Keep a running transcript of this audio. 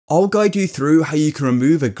I'll guide you through how you can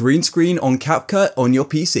remove a green screen on CapCut on your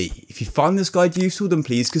PC. If you find this guide useful, then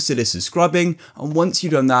please consider subscribing, and once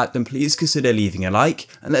you've done that, then please consider leaving a like,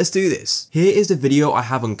 and let's do this. Here is the video I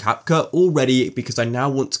have on CapCut all ready because I now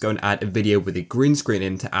want to go and add a video with a green screen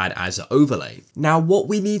in to add as an overlay. Now what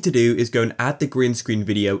we need to do is go and add the green screen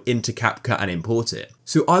video into CapCut and import it.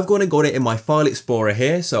 So I've gone and got it in my file explorer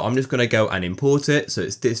here, so I'm just going to go and import it. So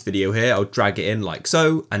it's this video here, I'll drag it in like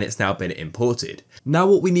so, and it's now been imported. Now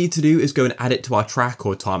what we need to do is go and add it to our track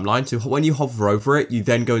or timeline. So when you hover over it, you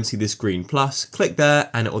then go and see this green plus, click there,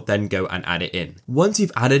 and it will then go and add it in. Once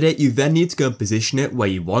you've added it, you then need to go and position it where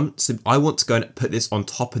you want. So I want to go and put this on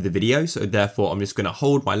top of the video. So therefore I'm just going to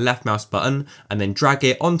hold my left mouse button and then drag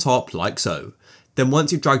it on top like so. Then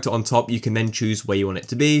once you've dragged it on top, you can then choose where you want it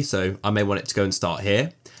to be. So I may want it to go and start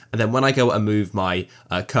here. And then when I go and move my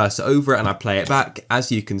cursor over it and I play it back,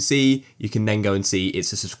 as you can see, you can then go and see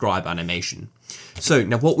it's a subscribe animation. So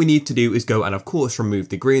now what we need to do is go and of course remove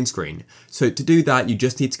the green screen. So to do that, you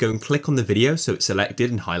just need to go and click on the video so it's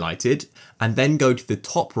selected and highlighted, and then go to the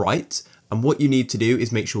top right. And what you need to do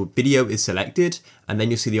is make sure video is selected, and then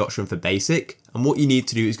you'll see the option for basic. And what you need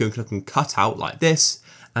to do is go and click on cut out like this.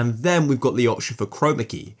 And then we've got the option for chroma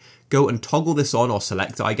key. Go and toggle this on, or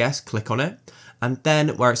select it, I guess, click on it. And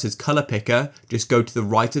then where it says color picker, just go to the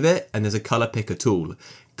right of it and there's a color picker tool.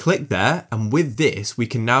 Click there, and with this we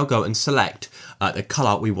can now go and select the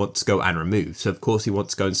color we want to go and remove. So of course we want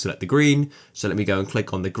to go and select the green. So let me go and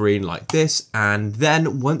click on the green like this, and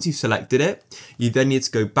then once you've selected it, you then need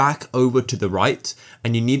to go back over to the right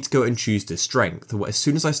and you need to go and choose the strength. As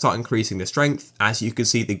soon as I start increasing the strength, as you can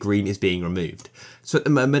see, the green is being removed. So at the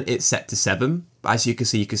moment it's set to 7. But as you can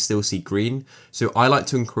see, you can still see green. So I like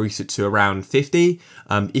to increase it to around 50.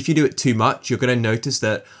 If you do it too much, you're going to notice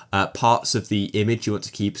that parts of the image you want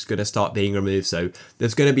to keep is going to start being removed. So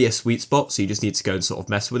there's going to be a sweet spot. So you just need to go and sort of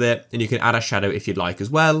mess with it. And you can add a shadow if you'd like as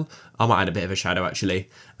well. I might add a bit of a shadow actually.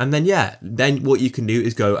 And then yeah, then what you can do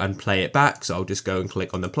is go and play it back. So I'll just go and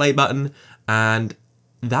click on the play button, and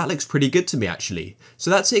that looks pretty good to me actually. So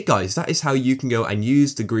that's it guys. That is how you can go and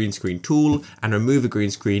use the green screen tool and remove a green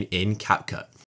screen in CapCut.